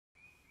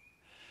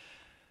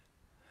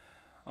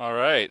All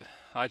right.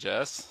 Hi,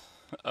 Jess.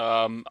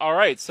 All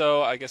right.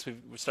 So I guess we're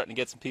starting to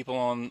get some people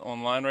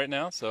online right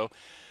now. So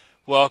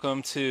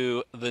welcome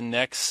to the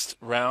next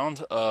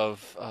round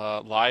of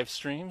live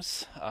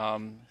streams.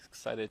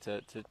 Excited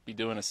to be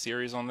doing a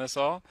series on this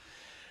all.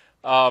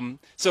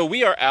 So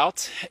we are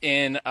out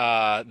in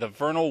the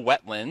Vernal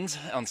wetland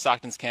on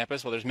Stockton's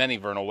campus. Well, there's many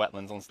Vernal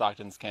wetlands on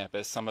Stockton's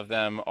campus. Some of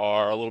them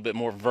are a little bit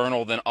more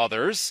vernal than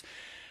others.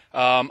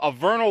 A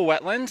vernal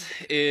wetland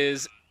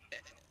is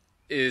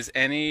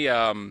any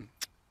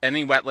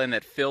wetland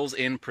that fills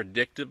in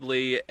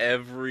predictably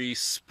every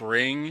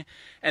spring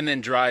and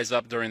then dries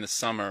up during the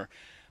summer.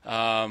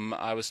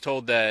 I was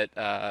told that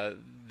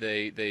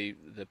the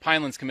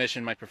Pinelands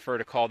Commission might prefer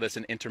to call this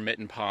an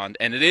intermittent pond,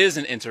 and it is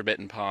an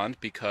intermittent pond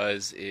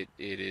because it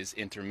is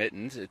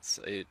intermittent.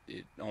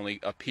 It only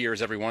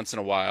appears every once in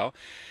a while.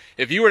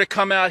 If you were to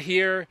come out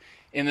here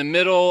in the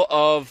middle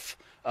of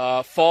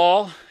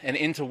fall and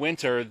into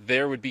winter,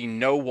 there would be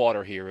no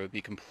water here. It would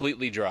be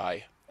completely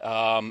dry.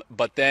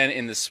 But then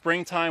in the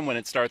springtime, when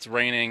it starts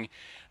raining,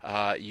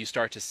 you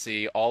start to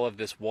see all of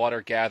this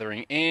water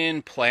gathering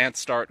in, plants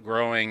start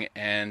growing,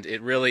 and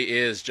it really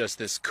is just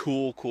this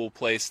cool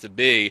place to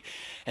be.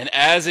 And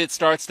as it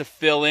starts to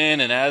fill in,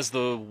 and as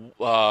the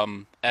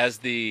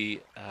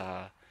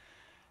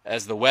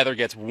weather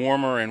gets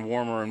warmer and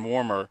warmer and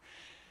warmer,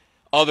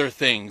 other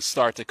things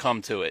start to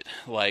come to it,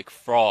 like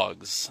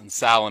frogs and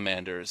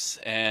salamanders,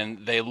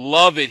 and they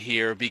love it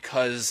here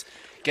because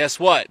guess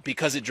what?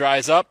 Because it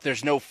dries up,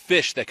 there's no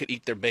fish that could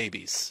eat their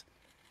babies.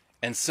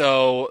 And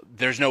so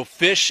there's no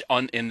fish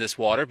in this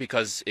water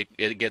because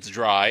it gets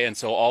dry, and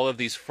so all of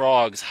these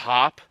frogs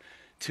hop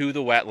to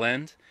the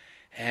wetland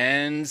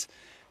and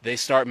they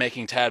start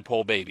making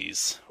tadpole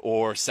babies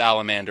or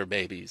salamander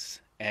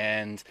babies,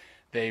 and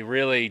they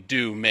really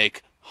do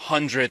make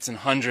hundreds and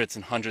hundreds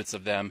and hundreds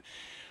of them.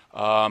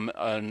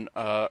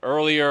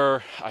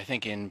 Earlier, I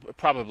think in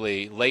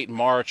probably late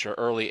March or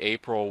early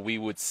April, we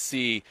would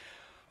see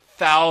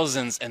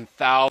thousands and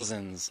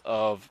thousands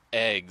of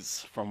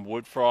eggs from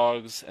wood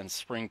frogs and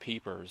spring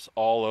peepers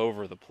all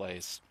over the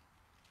place.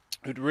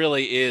 It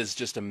really is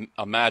just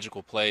a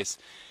magical place.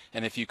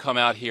 And if you come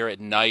out here at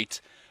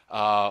night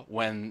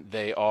when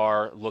they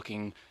are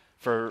looking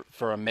for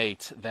a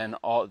mate, then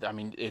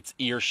it's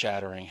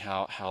ear-shattering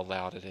how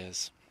loud it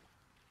is.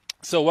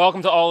 So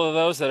welcome to all of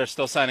those that are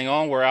still signing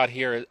on. We're out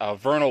here at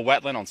Vernal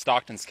Wetland on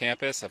Stockton's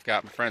campus. I've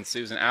got my friend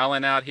Susan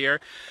Allen out here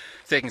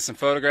taking some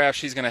photographs.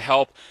 She's going to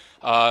help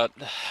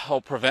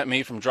prevent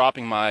me from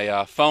dropping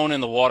my phone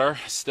in the water.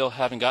 Still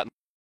haven't gotten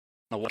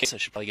the water, so I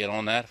should probably get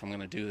on that if I'm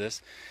going to do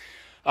this.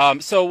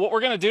 So what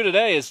we're going to do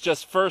today is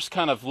just first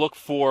kind of look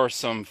for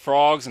some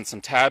frogs and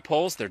some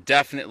tadpoles. They're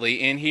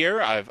definitely in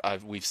here.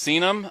 We've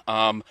seen them.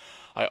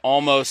 I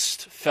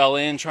almost fell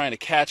in trying to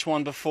catch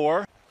one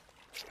before.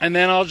 And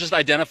then I'll just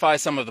identify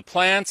some of the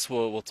plants.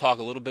 We'll talk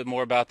a little bit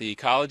more about the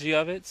ecology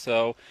of it.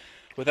 So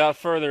without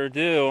further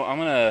ado, I'm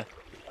going to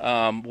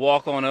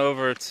walk on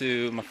over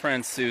to my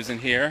friend Susan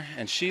here,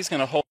 and she's going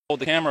to hold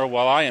the camera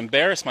while I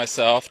embarrass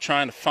myself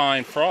trying to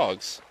find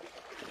frogs.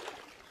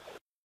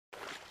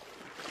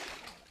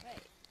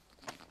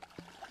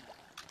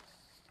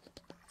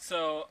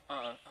 So,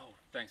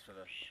 thanks for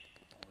always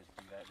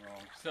do that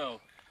wrong.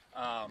 So,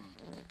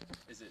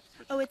 is it?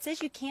 Oh, it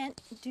says you can't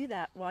do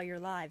that while you're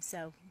live,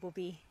 so we'll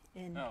be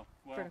in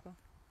vertical.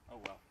 Oh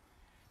well.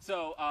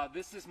 So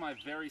this is my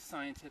very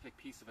scientific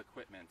piece of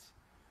equipment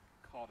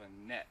called a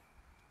net.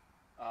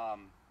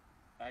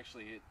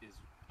 Actually, it is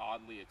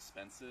oddly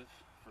expensive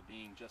for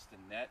being just a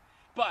net,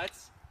 but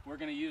we're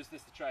going to use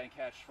this to try and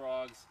catch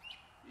frogs.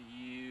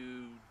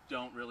 You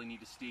don't really need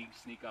to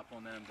sneak up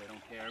on them. They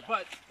don't care.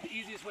 But the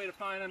easiest way to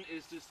find them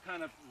is just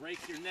kind of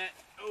rake your net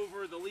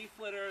over the leaf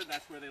litter.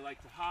 That's where they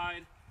like to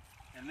hide.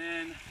 And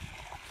then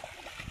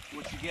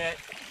what you get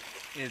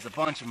is a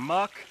bunch of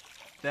muck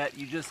that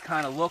you just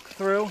kind of look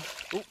through.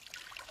 Ooh.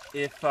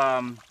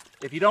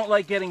 If you don't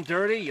like getting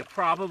dirty, you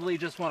probably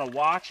just want to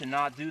watch and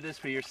not do this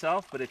for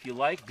yourself. But if you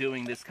like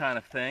doing this kind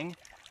of thing,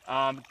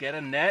 get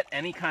a net,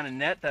 any kind of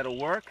net that'll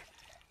work,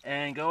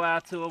 and go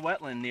out to a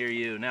wetland near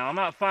you. Now, I'm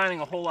not finding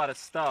a whole lot of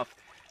stuff.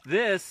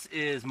 This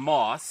is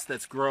moss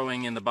that's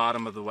growing in the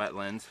bottom of the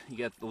wetland. You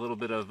get a little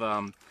bit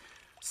of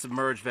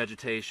submerged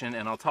vegetation,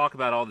 and I'll talk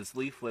about all this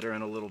leaf litter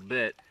in a little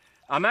bit.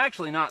 I'm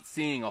actually not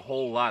seeing a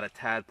whole lot of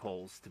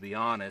tadpoles, to be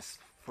honest,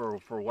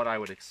 for what I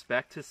would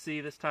expect to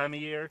see this time of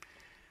year.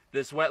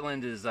 This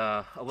wetland is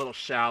a little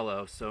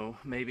shallow, so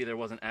maybe there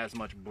wasn't as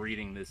much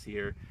breeding this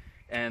year.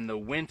 And the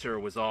winter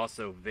was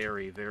also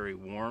very, very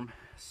warm,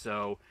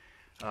 so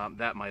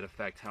that might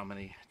affect how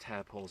many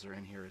tadpoles are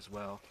in here as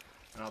well.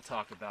 And I'll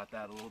talk about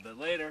that a little bit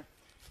later.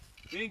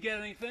 We didn't get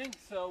anything,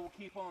 so we'll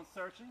keep on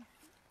searching.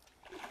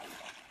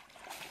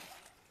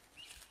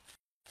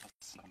 I'll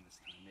see them this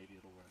time. Maybe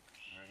it'll work.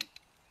 All right.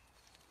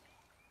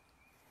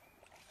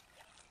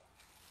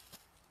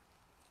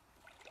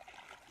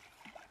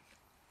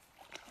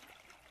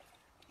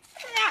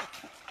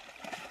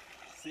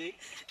 See?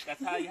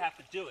 That's how you have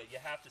to do it. You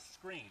have to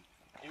scream.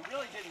 It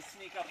really didn't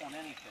sneak up on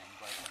anything,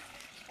 but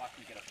watch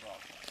me get a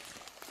frog.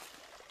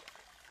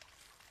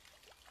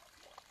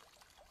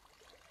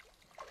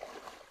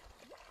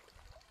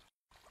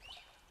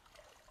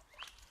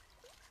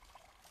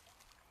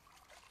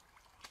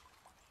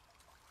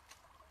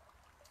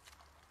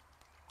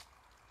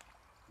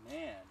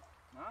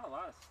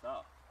 lot of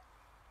stuff.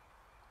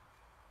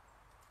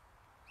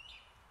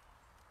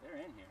 They're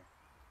in here.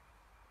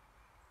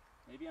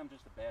 Maybe I'm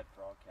just a bad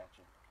frog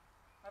catcher.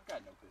 I've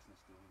got no business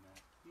doing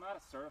that. I'm not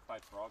a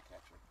certified frog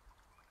catcher.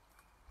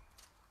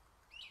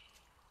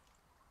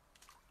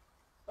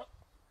 Oh,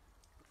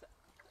 what's that?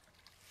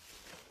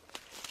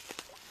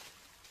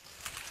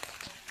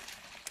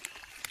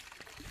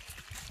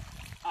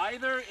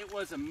 Either it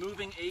was a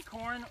moving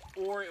acorn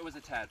or it was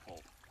a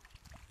tadpole.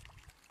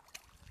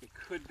 It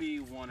could be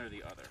one or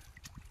the other.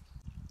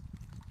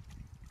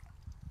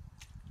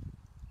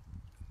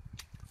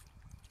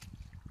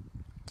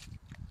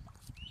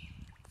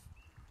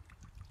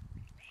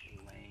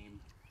 Lame.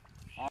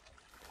 I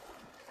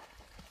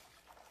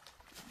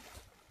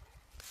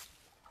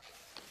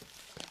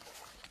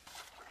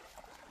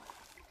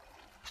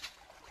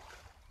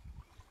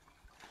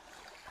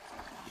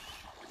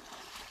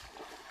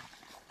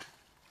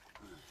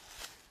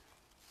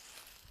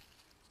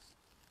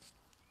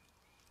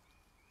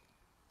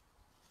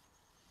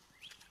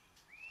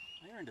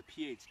earned a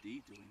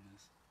PhD doing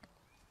this.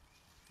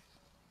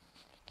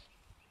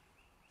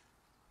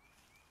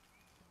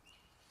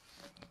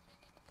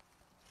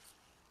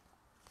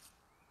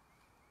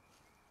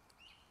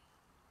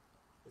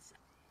 What's that?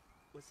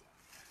 What's that?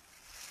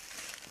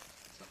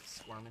 Something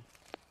squirming.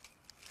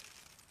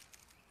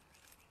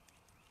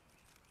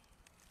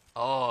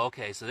 Oh,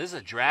 okay. So this is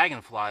a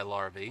dragonfly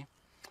larvae.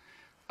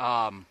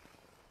 Let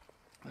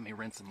me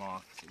rinse them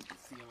off so you can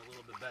see them a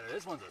little bit better.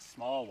 This one's a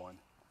small one.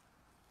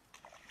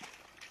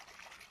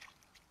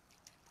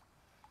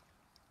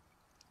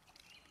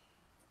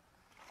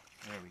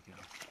 There we go.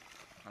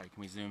 All right,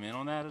 can we zoom in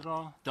on that at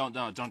all?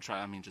 Don't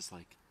try. I mean, just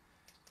like,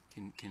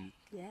 can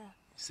Yeah.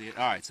 see it?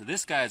 All right, so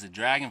this guy is a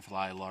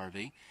dragonfly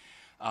larvae.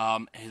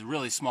 He's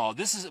really small.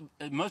 This is,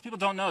 most people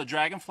don't know,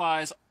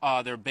 dragonflies,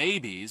 they're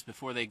babies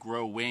before they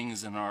grow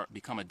wings and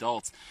become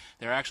adults.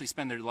 They actually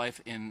spend their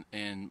life in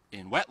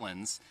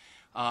wetlands.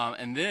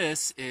 And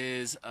this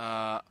is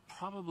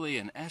probably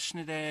an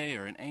Eschnidae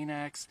or an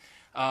Anax.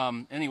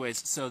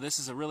 Anyways, so this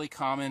is a really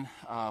common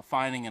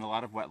finding in a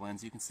lot of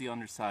wetlands. You can see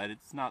underside,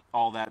 it's not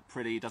all that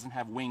pretty. It doesn't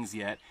have wings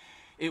yet.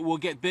 It will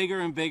get bigger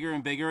and bigger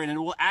and bigger, and it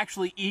will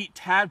actually eat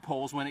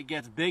tadpoles when it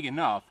gets big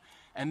enough.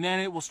 And then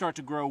it will start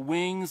to grow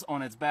wings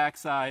on its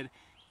backside,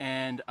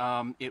 and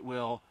it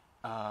will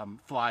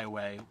fly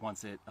away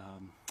once it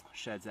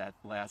sheds that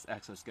last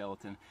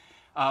exoskeleton.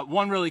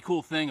 One really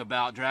cool thing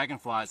about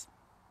dragonflies,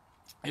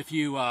 if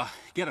you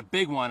get a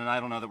big one, and I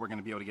don't know that we're going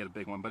to be able to get a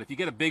big one, but if you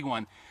get a big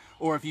one,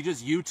 or if you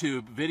just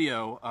YouTube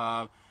video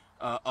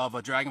of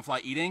a dragonfly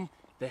eating,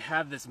 they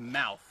have this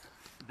mouth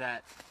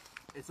that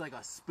it's like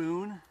a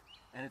spoon,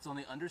 and it's on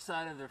the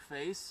underside of their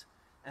face,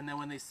 and then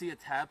when they see a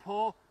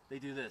tadpole, they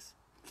do this.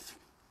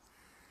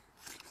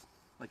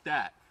 Like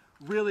that.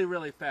 Really,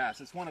 really fast.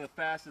 It's one of the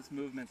fastest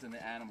movements in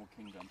the animal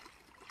kingdom.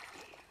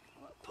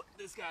 I'll put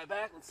this guy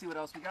back. Let's see what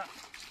else we got.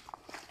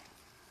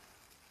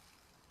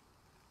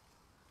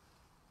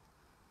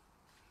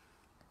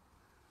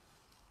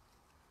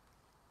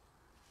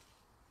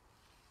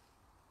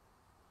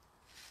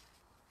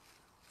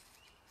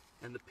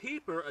 And the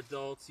peeper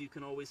adults, you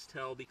can always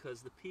tell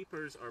because the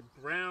peepers are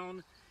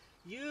brown,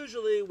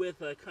 usually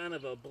with a kind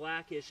of a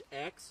blackish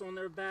X on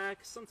their back.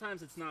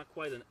 Sometimes it's not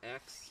quite an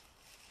X.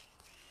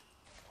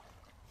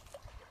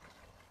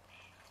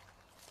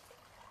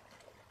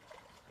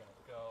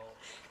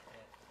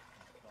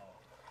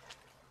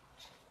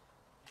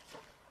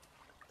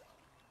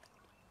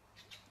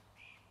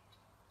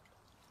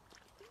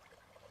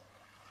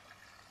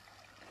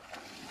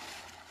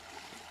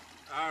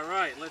 All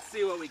right, let's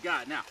see what we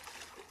got. Now,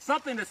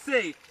 something to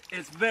see,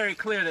 it's very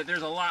clear that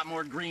there's a lot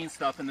more green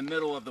stuff in the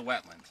middle of the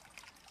wetland.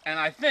 And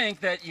I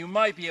think that you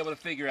might be able to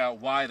figure out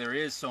why there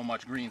is so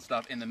much green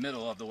stuff in the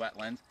middle of the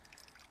wetland.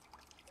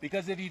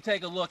 Because if you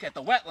take a look at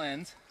the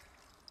wetland,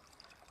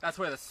 that's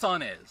where the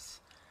sun is.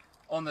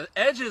 On the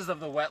edges of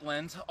the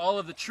wetland, all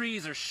of the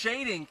trees are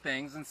shading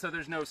things, and so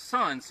there's no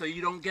sun, so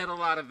you don't get a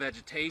lot of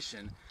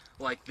vegetation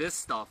like this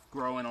stuff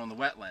growing on the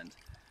wetland,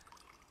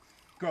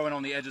 growing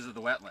on the edges of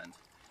the wetland.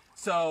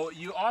 So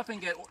you often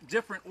get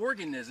different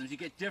organisms, you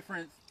get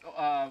different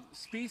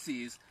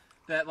species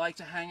that like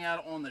to hang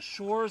out on the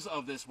shores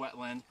of this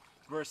wetland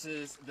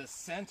versus the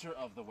center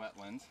of the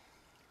wetland.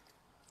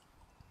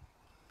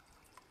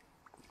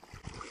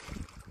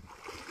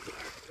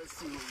 Let's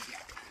see what we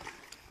got.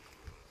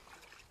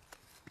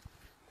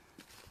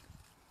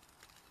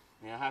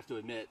 Now, I have to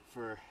admit,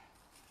 for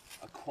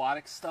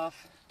aquatic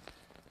stuff,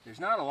 there's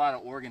not a lot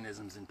of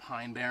organisms in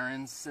pine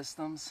barrens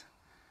systems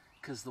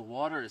because the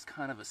water is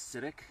kind of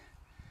acidic.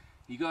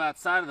 You go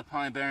outside of the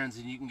pine barrens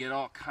and you can get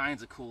all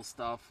kinds of cool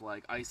stuff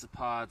like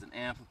isopods and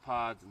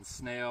amphipods and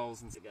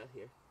snails. And I got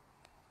here.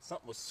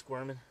 Something was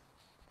squirming.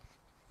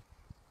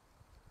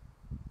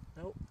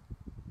 Nope.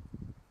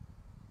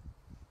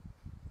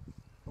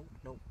 Nope,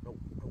 nope, nope,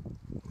 nope.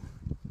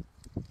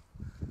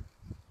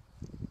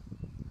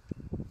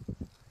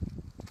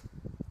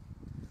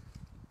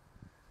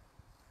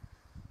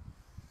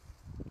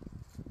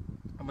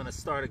 I'm gonna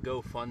start a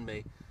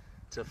GoFundMe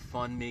to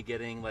fund me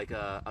getting like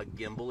a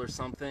gimbal or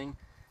something,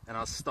 and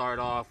I'll start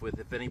off with,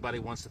 if anybody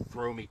wants to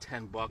throw me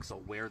 10 bucks, I'll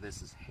wear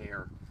this as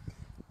hair.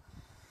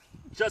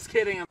 Just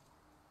kidding.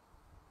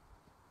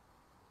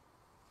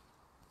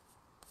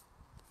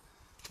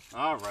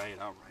 All right.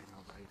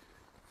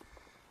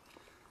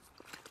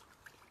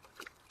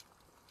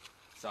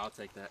 So I'll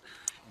take that.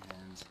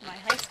 And my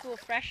high school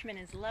freshman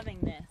is loving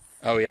this.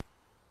 oh yeah.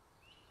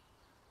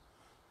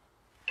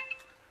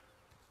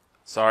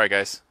 Sorry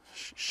guys,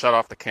 shut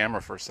off the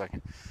camera for a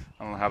second.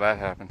 I don't know how that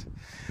happened.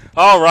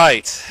 All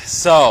right,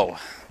 so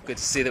good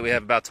to see that we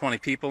have about 20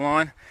 people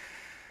on.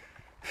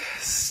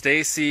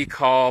 Stacy,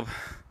 Kolb.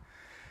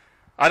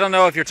 I don't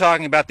know if you're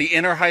talking about the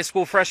inner high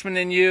school freshman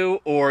in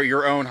you or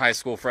your own high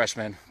school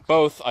freshman.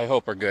 Both, I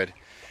hope, are good.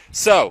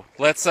 So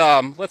let's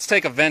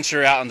take a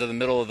venture out into the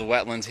middle of the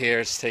wetlands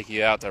here. Just take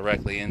you out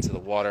directly into the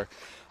water.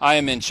 I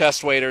am in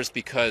chest waders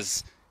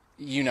because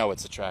you know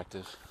it's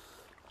attractive.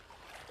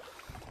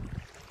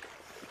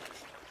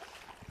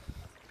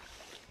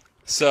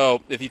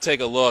 So if you take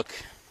a look,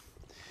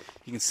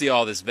 you can see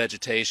all this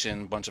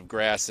vegetation, a bunch of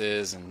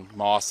grasses and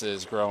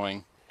mosses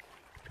growing.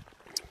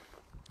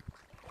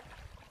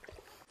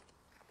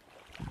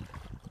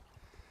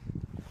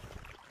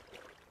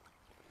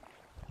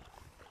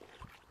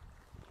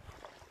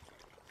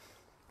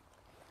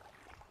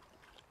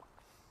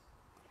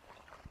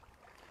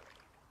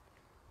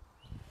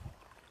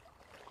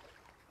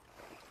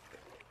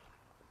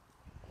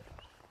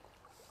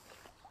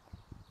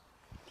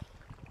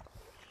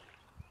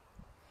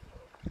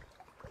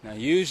 Now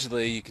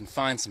usually you can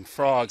find some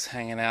frogs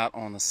hanging out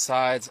on the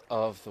sides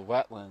of the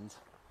wetland.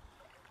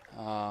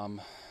 I'm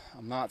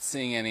not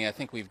seeing any. I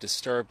think we've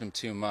disturbed them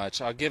too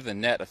much. I'll give the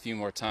net a few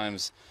more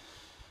times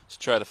to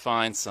try to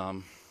find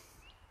some.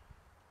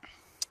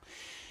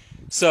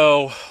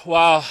 So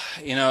while,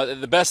 you know,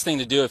 the best thing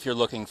to do if you're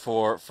looking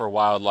for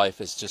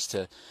wildlife is just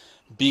to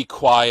be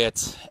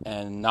quiet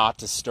and not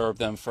disturb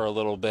them for a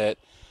little bit,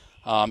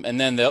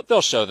 and then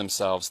they'll show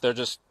themselves. They're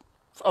just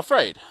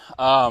afraid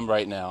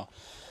right now.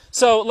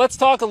 So let's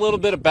talk a little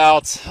bit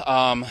about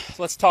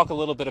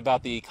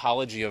the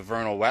ecology of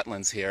vernal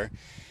wetlands here.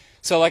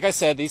 So like I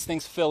said, these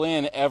things fill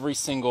in every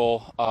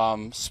single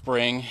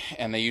spring,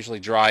 and they usually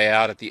dry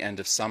out at the end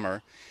of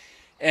summer.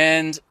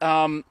 And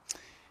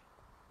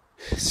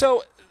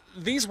so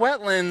these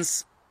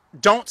wetlands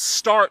don't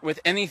start with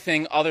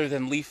anything other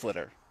than leaf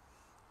litter.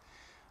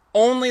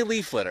 Only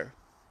leaf litter.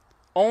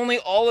 Only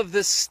all of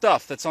this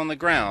stuff that's on the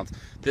ground,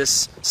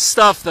 this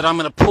stuff that I'm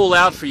going to pull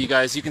out for you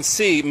guys. You can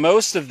see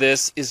most of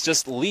this is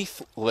just leaf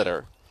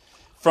litter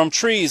from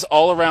trees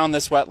all around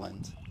this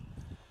wetland.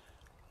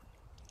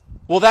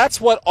 Well, that's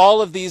what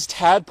all of these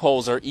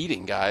tadpoles are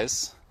eating,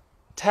 guys.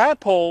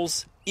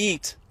 Tadpoles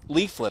eat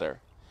leaf litter.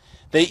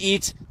 They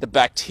eat the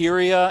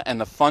bacteria and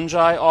the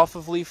fungi off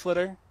of leaf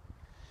litter.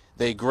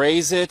 They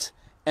graze it,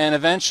 and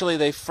eventually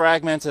they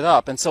fragment it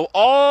up. And so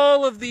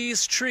all of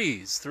these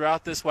trees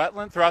throughout this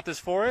wetland, throughout this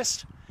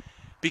forest,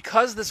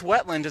 because this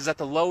wetland is at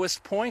the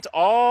lowest point,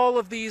 all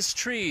of these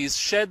trees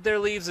shed their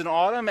leaves in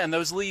autumn, and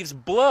those leaves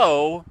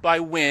blow by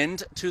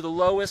wind to the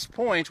lowest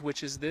point,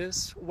 which is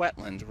this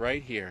wetland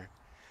right here.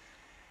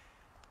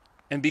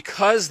 And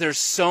because there's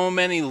so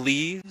many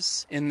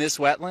leaves in this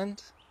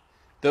wetland,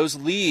 those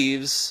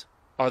leaves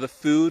are the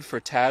food for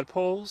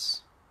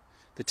tadpoles.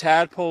 The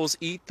tadpoles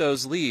eat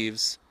those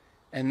leaves,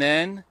 and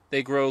then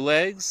they grow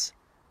legs,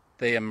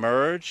 they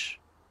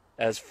emerge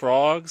as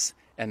frogs,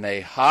 and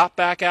they hop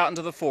back out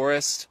into the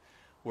forest,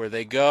 where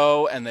they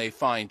go and they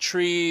find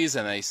trees,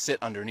 and they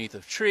sit underneath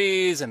of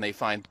trees, and they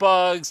find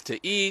bugs to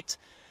eat.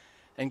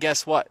 And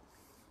guess what?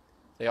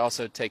 They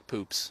also take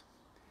poops.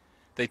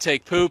 They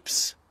take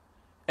poops,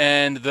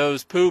 and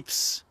those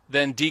poops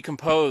then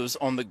decompose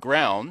on the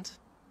ground,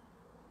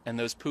 and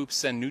those poops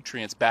send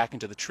nutrients back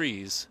into the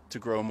trees to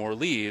grow more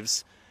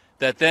leaves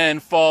that then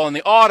fall in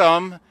the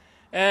autumn,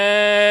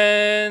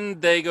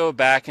 and they go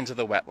back into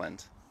the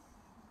wetland.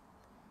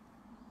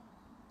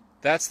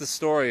 That's the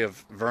story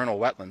of vernal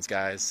wetlands,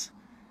 guys.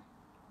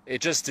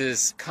 It just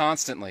is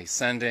constantly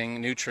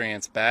sending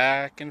nutrients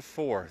back and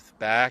forth,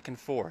 back and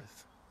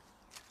forth.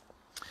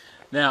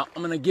 Now,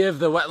 I'm going to give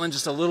the wetland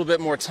just a little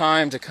bit more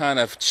time to kind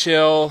of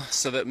chill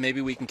so that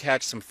maybe we can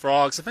catch some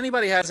frogs. If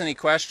anybody has any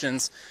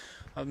questions,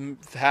 I'm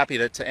happy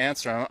to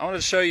answer them. I want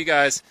to show you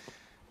guys.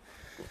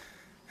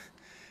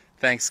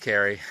 Thanks,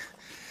 Carrie.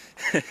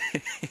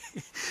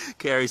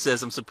 Carrie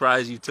says, I'm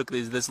surprised you took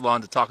this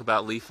long to talk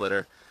about leaf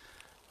litter.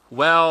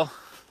 Well,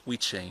 we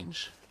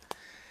change.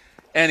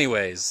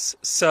 Anyways,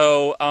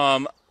 so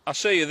I'll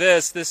show you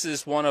this. This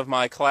is one of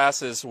my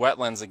classes,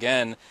 Wetlands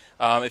again.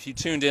 If you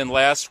tuned in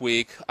last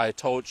week, I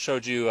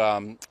showed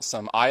you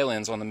some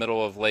islands on the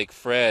middle of Lake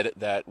Fred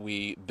that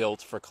we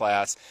built for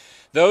class.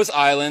 Those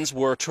islands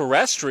were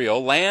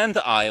terrestrial land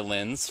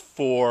islands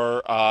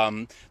for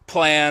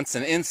plants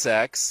and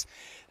insects.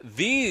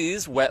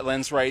 These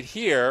wetlands right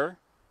here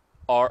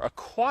are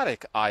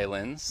aquatic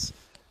islands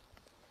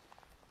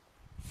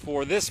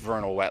for this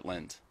vernal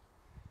wetland.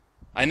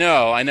 I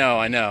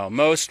know.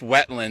 Most of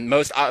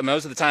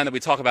the time that we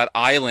talk about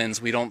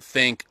islands, we don't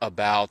think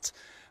about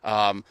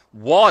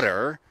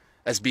water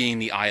as being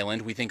the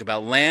island. We think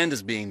about land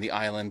as being the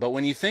island. But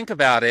when you think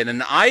about it,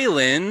 an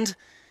island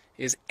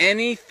is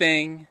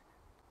anything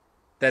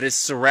that is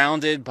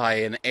surrounded by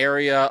an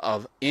area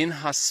of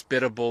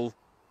inhospitable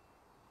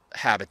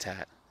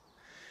habitat.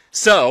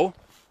 So,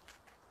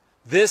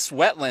 this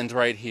wetland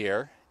right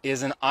here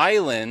is an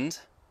island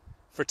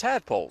for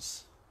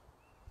tadpoles.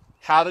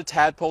 How did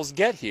tadpoles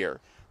get here?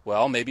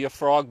 Well, maybe a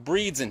frog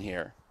breeds in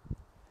here.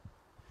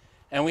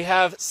 And we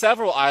have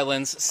several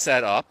islands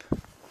set up.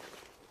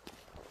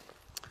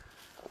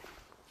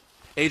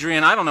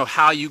 Adrian, I don't know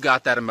how you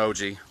got that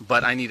emoji,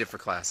 but I need it for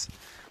class.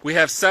 We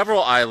have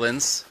several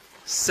islands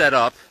set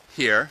up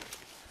here,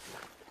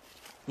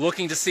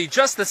 looking to see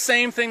just the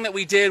same thing that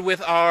we did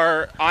with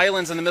our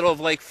islands in the middle of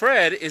Lake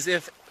Fred, is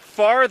if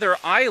farther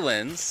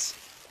islands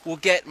will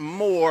get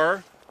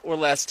more or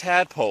less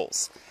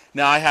tadpoles.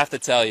 Now, I have to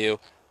tell you,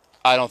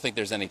 I don't think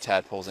there's any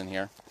tadpoles in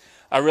here.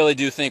 I really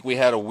do think we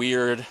had a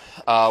weird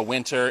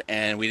winter,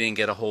 and we didn't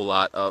get a whole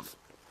lot of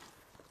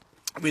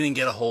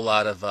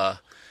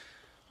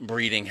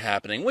breeding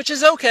happening, which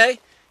is okay.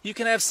 You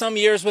can have some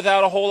years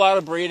without a whole lot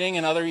of breeding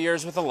and other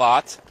years with a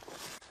lot.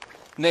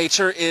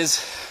 Nature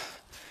is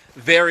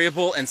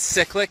variable and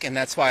cyclic, and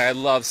that's why I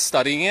love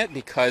studying it,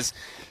 because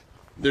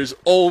there's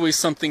always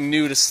something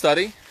new to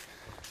study.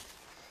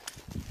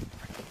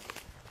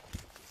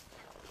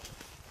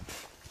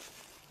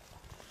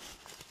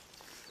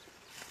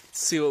 Let's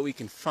see what we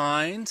can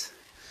find.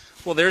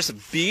 Well, there's a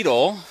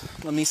beetle.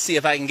 Let me see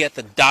if I can get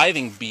the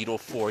diving beetle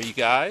for you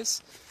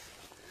guys.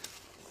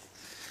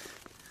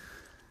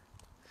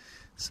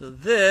 So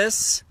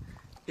this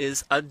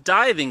is a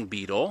diving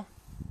beetle.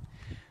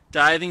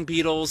 Diving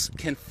beetles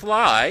can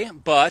fly,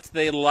 but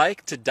they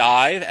like to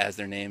dive, as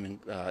their name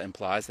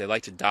implies. They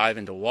like to dive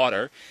into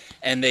water,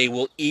 and they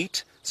will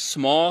eat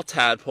small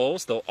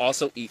tadpoles. They'll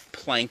also eat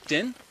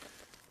plankton.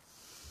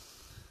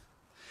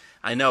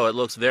 I know it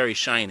looks very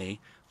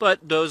shiny, but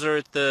those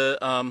are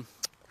the,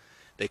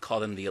 they call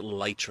them the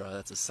elytra.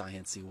 That's a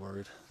sciencey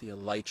word. The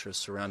elytra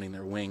surrounding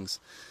their wings.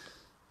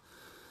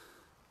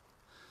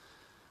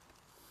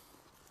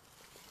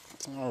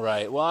 All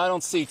right, well, I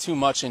don't see too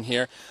much in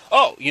here.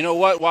 Oh, you know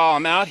what? While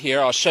I'm out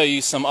here, I'll show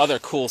you some other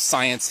cool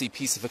sciencey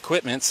piece of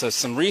equipment. So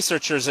some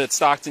researchers at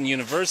Stockton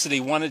University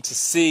wanted to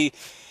see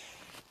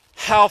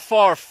how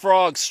far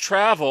frogs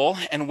travel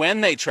and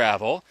when they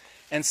travel.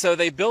 And so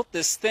they built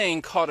this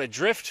thing called a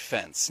drift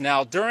fence.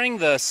 Now, during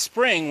the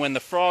spring, when the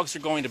frogs are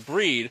going to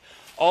breed,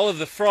 all of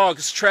the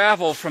frogs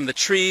travel from the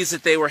trees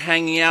that they were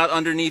hanging out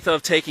underneath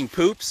of taking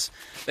poops.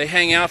 They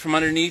hang out from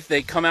underneath,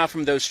 they come out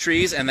from those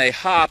trees, and they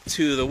hop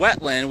to the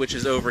wetland, which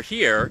is over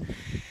here.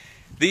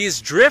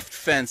 These drift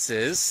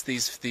fences,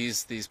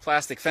 these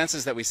plastic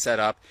fences that we set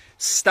up,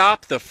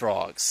 stop the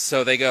frogs.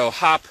 So they go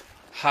hop,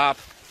 hop,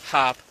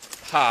 hop,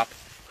 hop,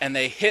 and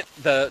they hit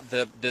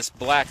this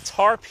black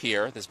tarp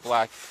here, this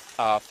black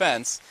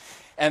fence,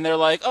 and they're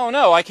like, oh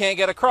no, I can't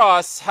get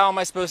across. How am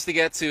I supposed to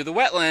get to the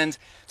wetland?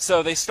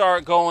 So they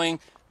start going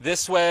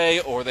this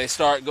way, or they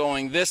start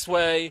going this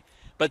way.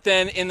 But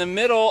then in the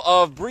middle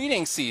of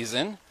breeding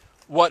season,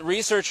 what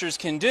researchers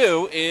can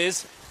do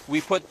is we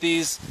put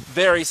these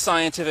very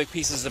scientific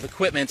pieces of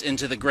equipment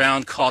into the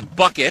ground called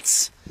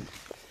buckets.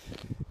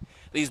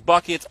 These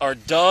buckets are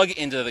dug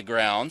into the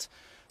ground.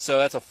 So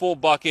that's a full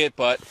bucket,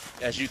 but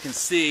as you can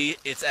see,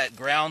 it's at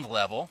ground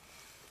level.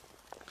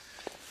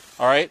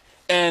 All right,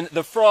 and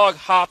the frog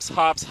hops,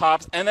 hops,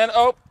 hops, and then,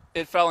 oh,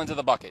 it fell into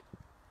the bucket.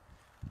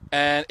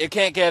 And it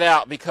can't get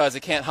out because it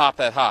can't hop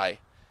that high.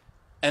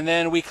 And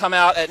then we come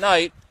out at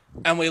night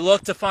and we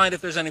look to find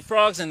if there's any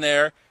frogs in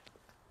there.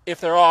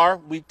 If there are,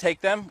 we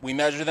take them, we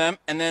measure them,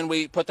 and then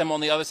we put them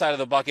on the other side of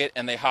the bucket,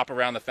 and they hop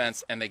around the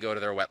fence and they go to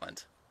their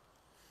wetland.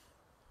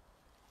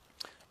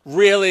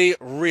 Really,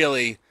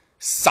 really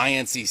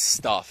sciencey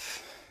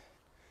stuff.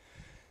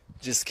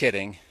 Just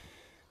kidding.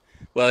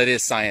 Well, it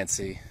is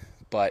sciencey,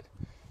 but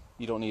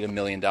you don't need $1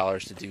 million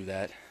to do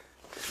that.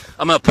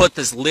 I'm going to put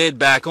this lid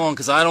back on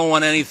because I don't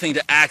want anything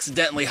to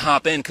accidentally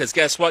hop in, because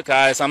guess what,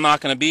 guys? I'm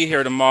not going to be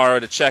here tomorrow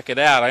to check it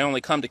out. I only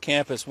come to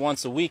campus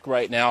once a week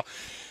right now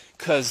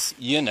because,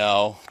 you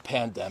know,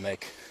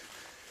 pandemic.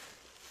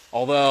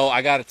 Although,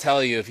 I got to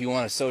tell you, if you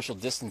want to social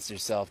distance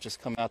yourself,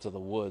 just come out to the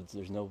woods.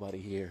 There's nobody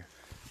here.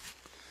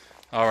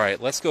 All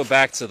right, let's go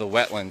back to the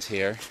wetland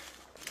here.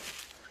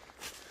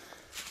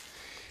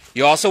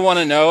 You also want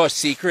to know a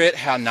secret,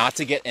 how not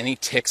to get any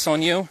ticks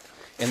on you?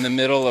 In the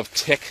middle of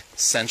Tick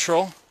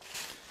Central,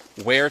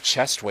 wear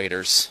chest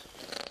waders.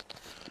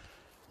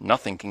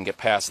 Nothing can get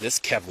past this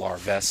Kevlar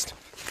vest,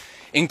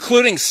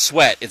 including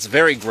sweat. It's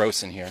very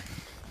gross in here.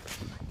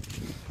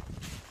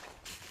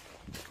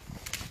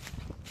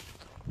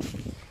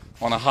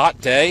 On a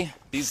hot day,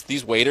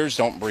 these waders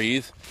don't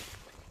breathe.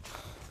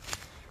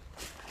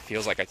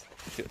 Feels like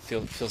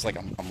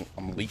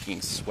I'm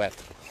leaking sweat.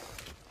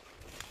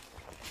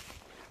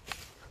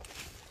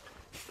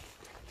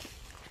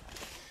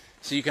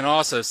 So you can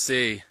also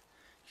see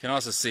You can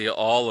also see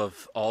all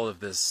of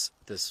this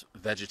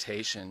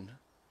vegetation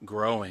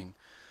growing,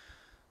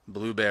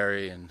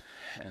 blueberry and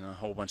a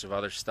whole bunch of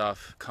other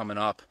stuff coming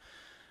up.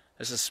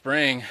 This is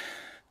spring,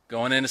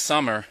 going into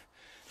summer.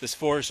 This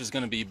forest is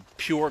going to be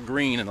pure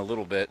green in a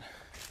little bit.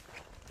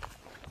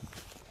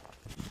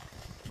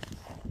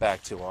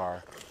 Back to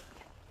our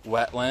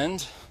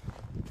wetland.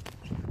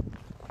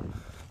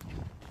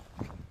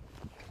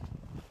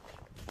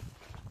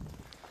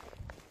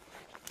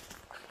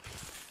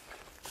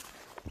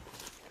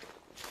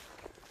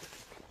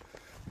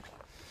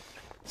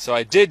 So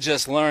I did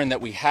just learn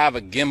that we have a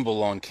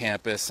gimbal on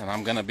campus, and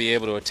I'm going to be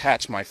able to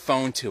attach my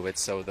phone to it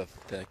so the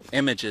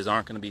images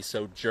aren't going to be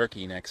so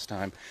jerky next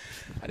time.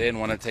 I didn't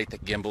want to take the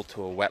gimbal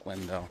to a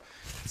wetland though.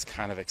 It's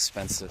kind of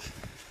expensive.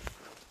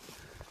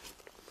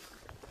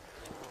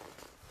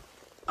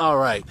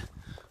 Alright,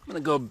 I'm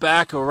going to go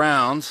back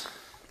around.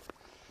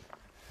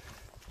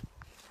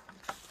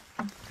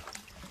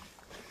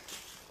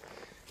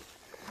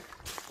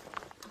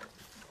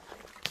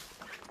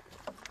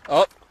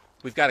 Oh,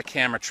 we've got a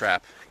camera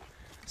trap.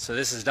 So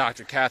this is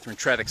Dr. Catherine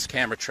Treddick's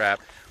camera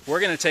trap.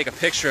 We're going to take a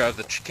picture of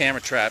the camera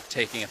trap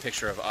taking a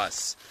picture of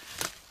us.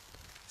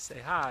 Say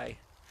hi.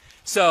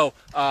 So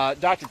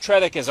Dr.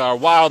 Treddick is our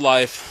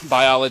wildlife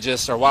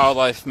biologist, our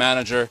wildlife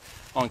manager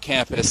on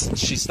campus.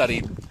 She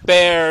studied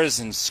bears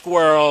and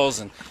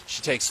squirrels, and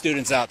she takes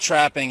students out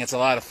trapping. It's a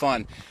lot of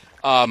fun.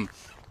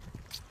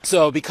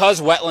 So because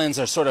wetlands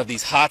are sort of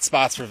these hot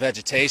spots for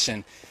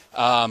vegetation,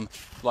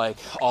 like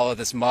all of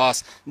this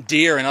moss,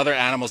 deer and other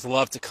animals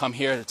love to come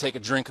here to take a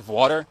drink of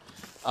water,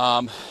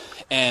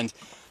 and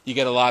you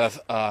get a lot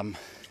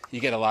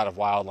of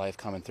wildlife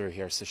coming through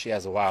here. So she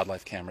has a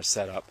wildlife camera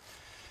set up.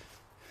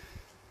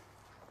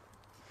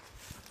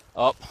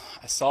 Oh,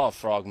 I saw a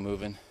frog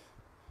moving.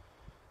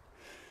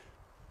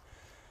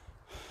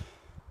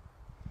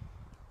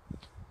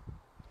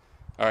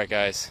 All right,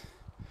 guys.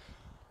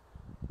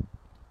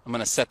 I'm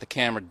gonna set the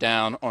camera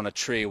down on a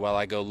tree while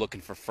I go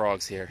looking for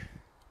frogs here.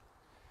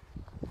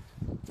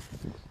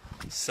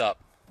 Sup?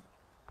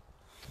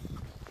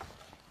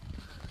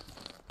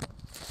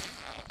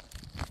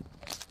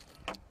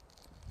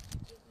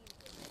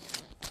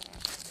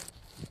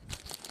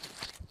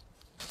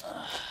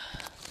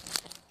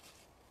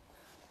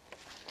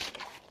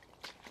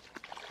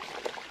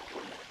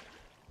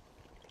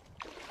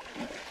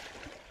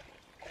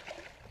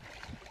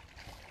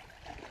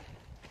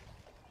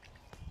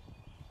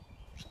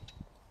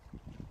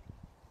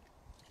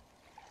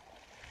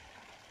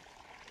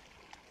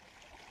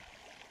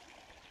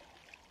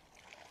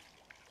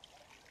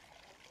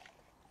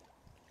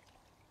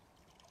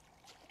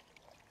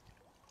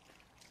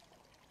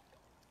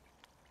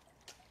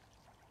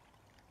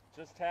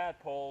 Just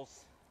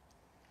tadpoles.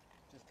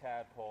 Just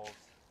tadpoles.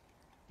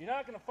 You're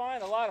not going to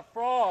find a lot of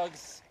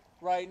frogs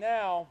right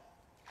now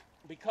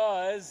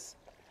because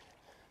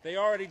they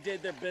already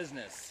did their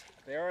business.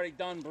 They already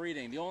done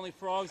breeding. The only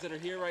frogs that are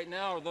here right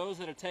now are those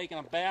that are taking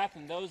a bath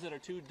and those that are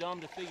too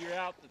dumb to figure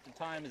out that the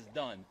time is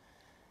done.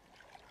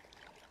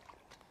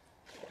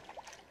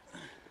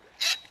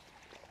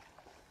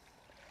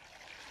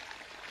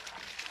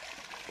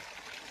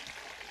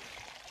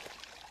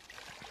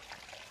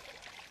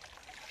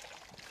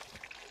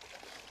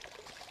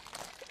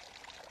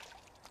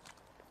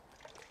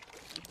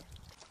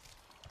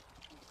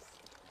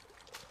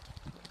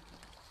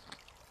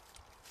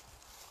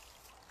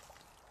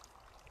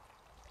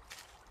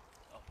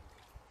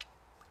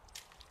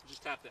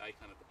 Just tap the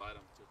icon at the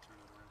bottom to turn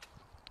it around.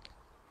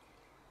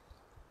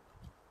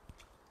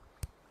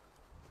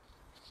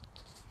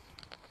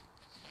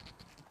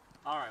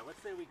 Alright,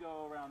 let's say we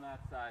go around that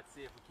side,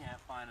 see if we can't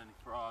find any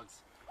frogs.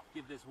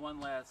 Give this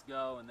one last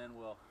go and then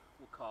we'll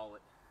call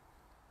it.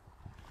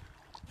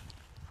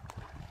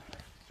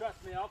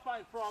 Trust me, I'll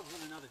find frogs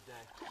on another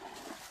day.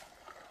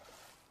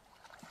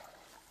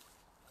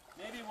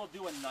 Maybe we'll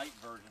do a night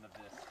version of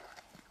this.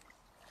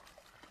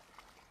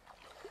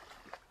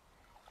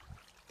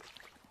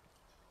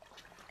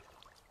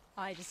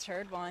 I just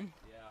heard one.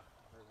 Yeah,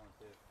 I heard one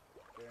too.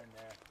 They're in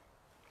there.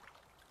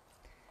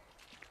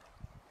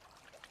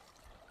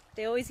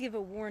 They always give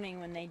a warning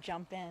when they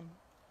jump in.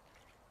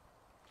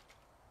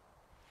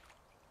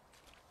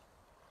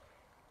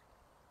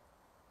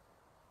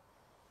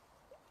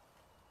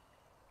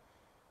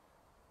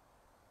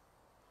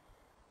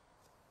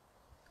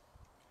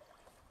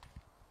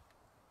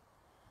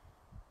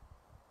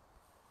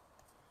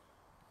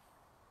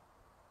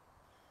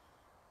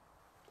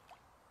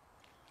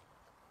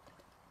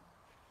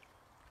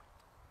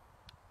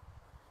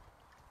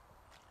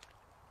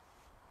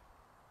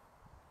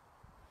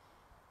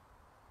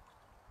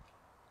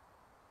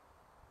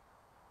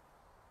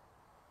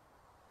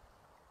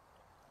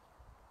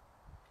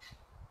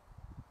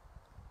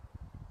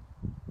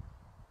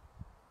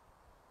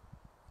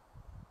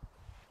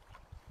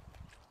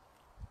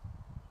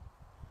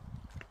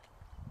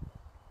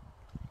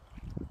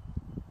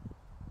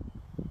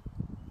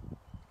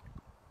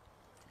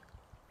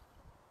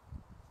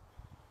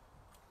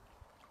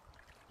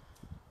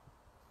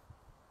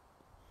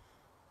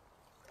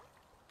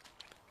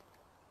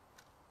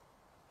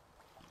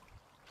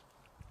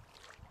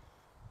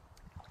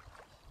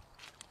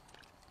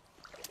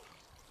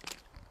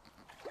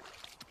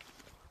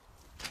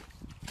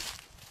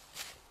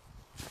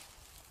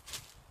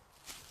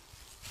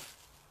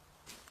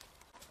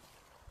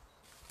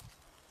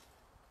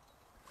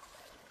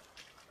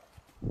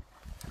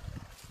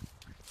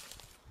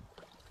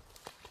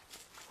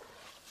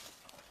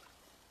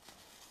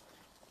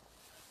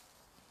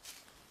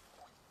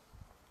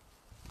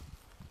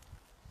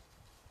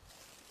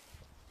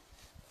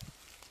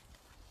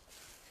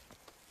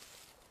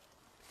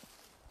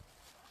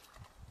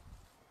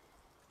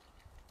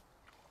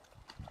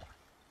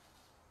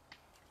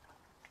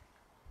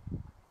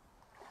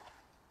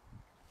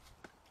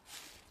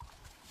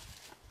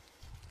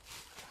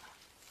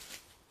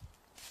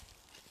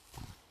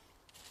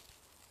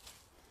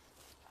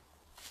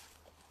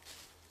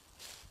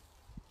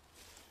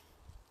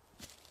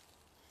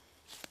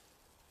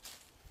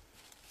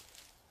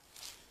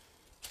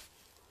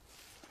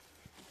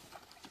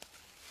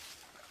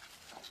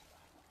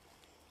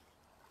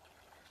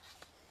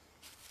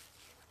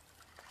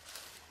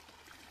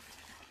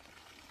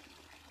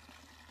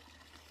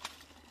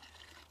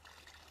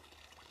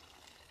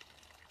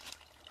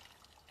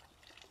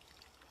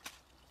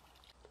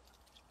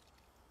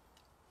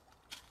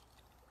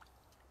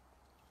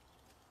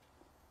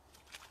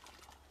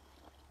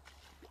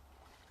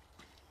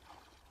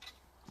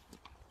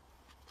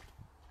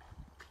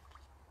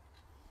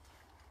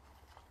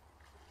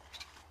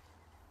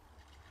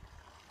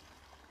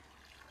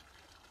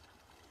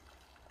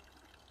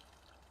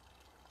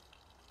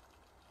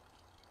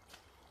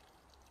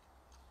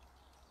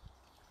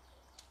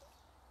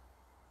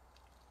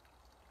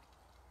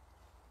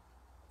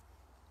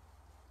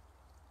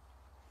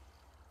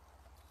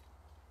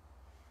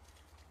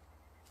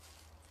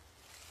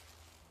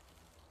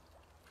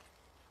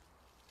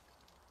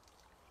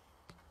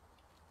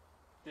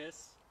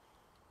 this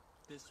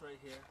right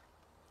here,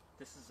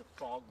 this is a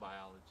frog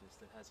biologist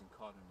that hasn't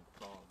caught any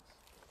frogs.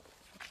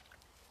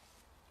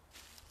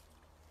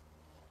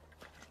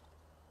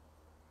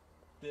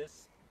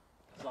 This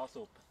is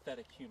also a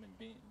pathetic human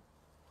being.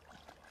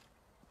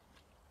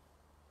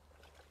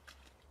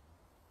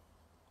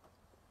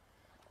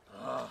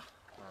 All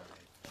right.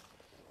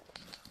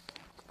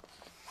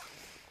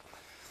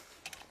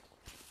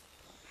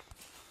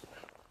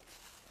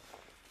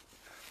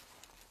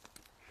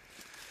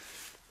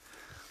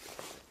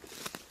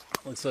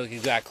 Looks like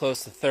you've got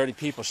close to 30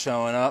 people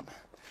showing up.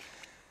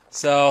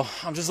 So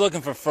I'm just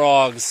looking for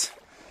frogs.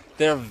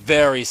 They're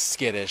very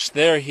skittish.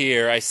 They're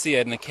here. I see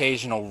an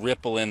occasional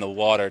ripple in the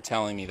water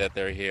telling me that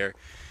they're here.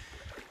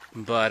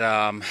 But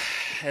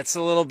it's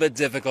a little bit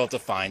difficult to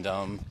find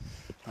them.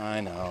 I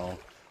know.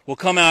 We'll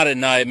come out at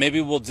night.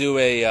 Maybe we'll do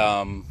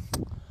a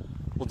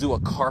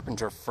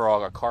carpenter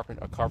frog, a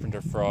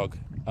carpenter frog,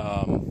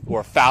 or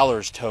a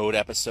Fowler's toad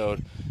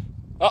episode.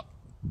 Oh,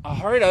 I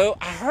heard you.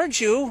 I heard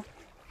you.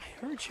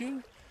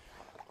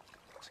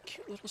 It's a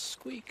cute little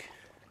squeak.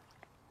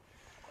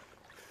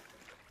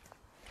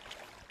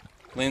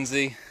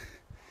 Lindsay,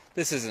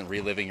 this isn't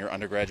reliving your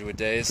undergraduate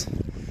days.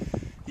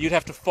 You'd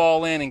have to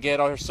fall in and get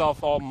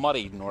yourself all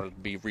muddied in order to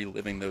be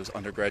reliving those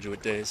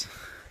undergraduate days.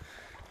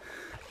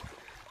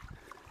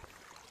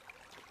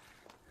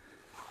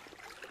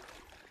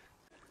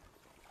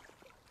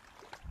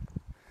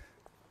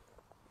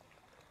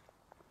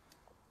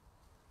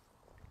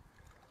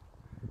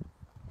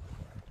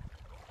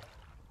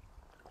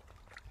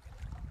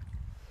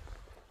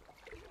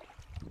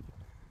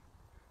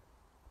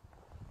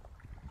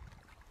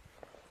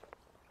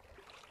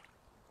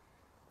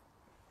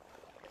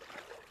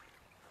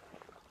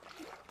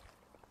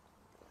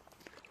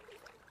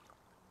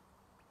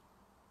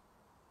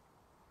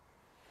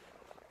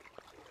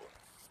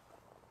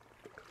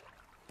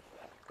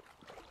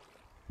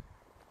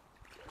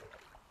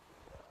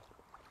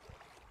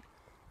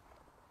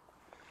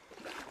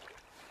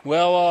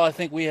 Well, I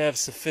think we have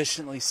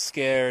sufficiently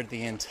scared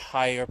the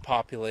entire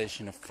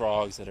population of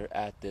frogs that are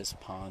at this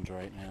pond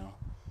right now.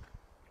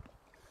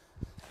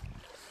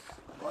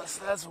 Plus,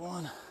 that's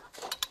one.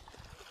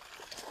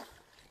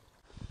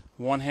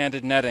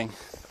 One-handed netting.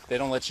 They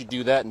don't let you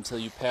do that until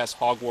you pass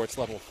Hogwarts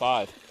level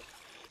 5.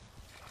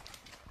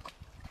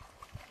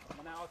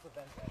 Now it's a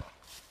vent.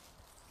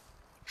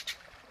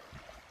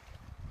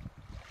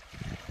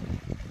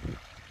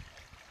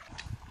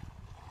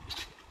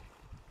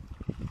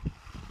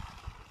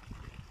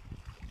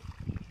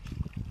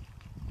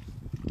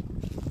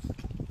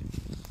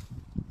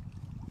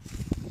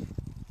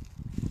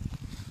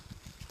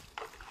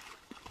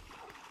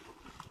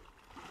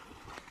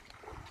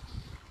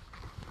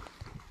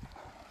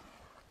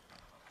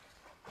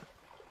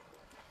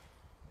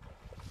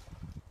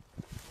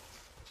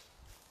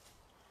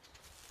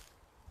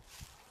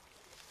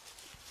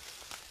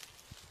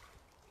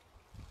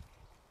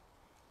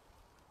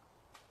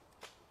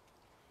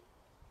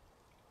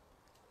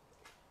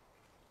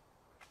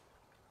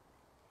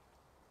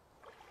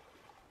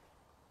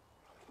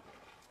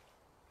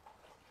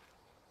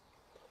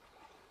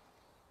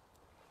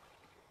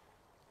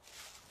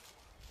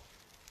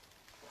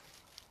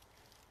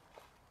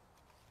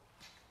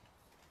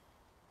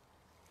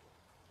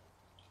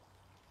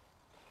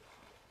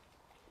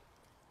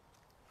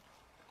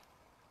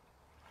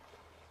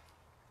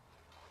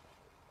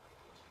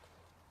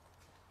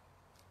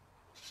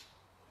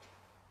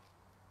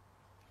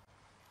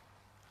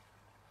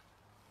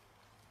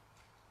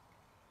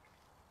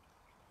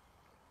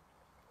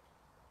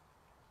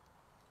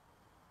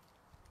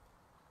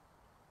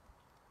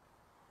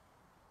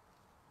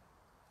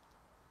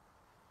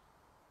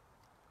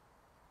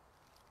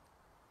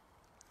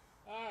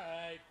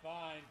 Alright,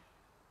 fine.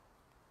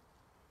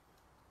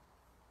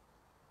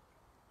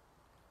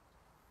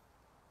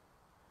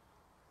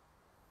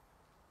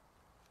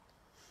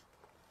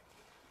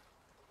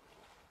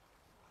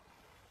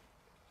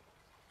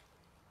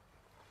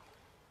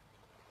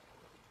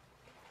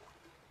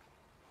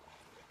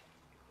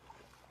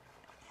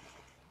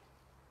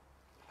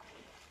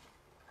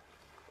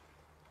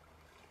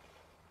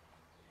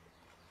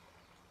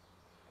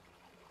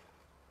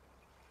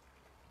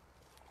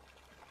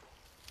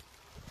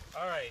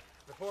 Alright,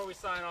 before we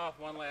sign off,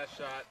 one last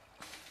shot.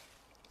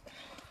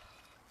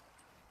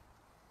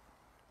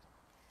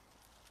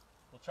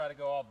 We'll try to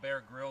go all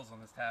Bear Grylls on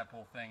this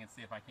tadpole thing and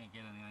see if I can't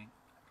get anything.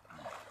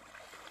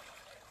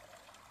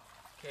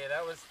 Okay,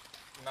 that was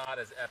not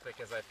as epic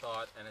as I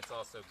thought, and it's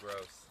also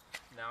gross.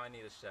 Now I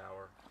need a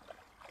shower.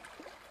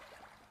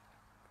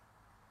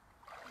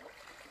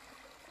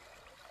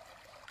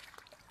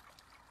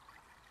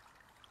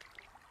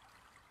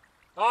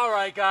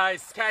 Alright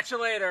guys, catch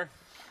you later.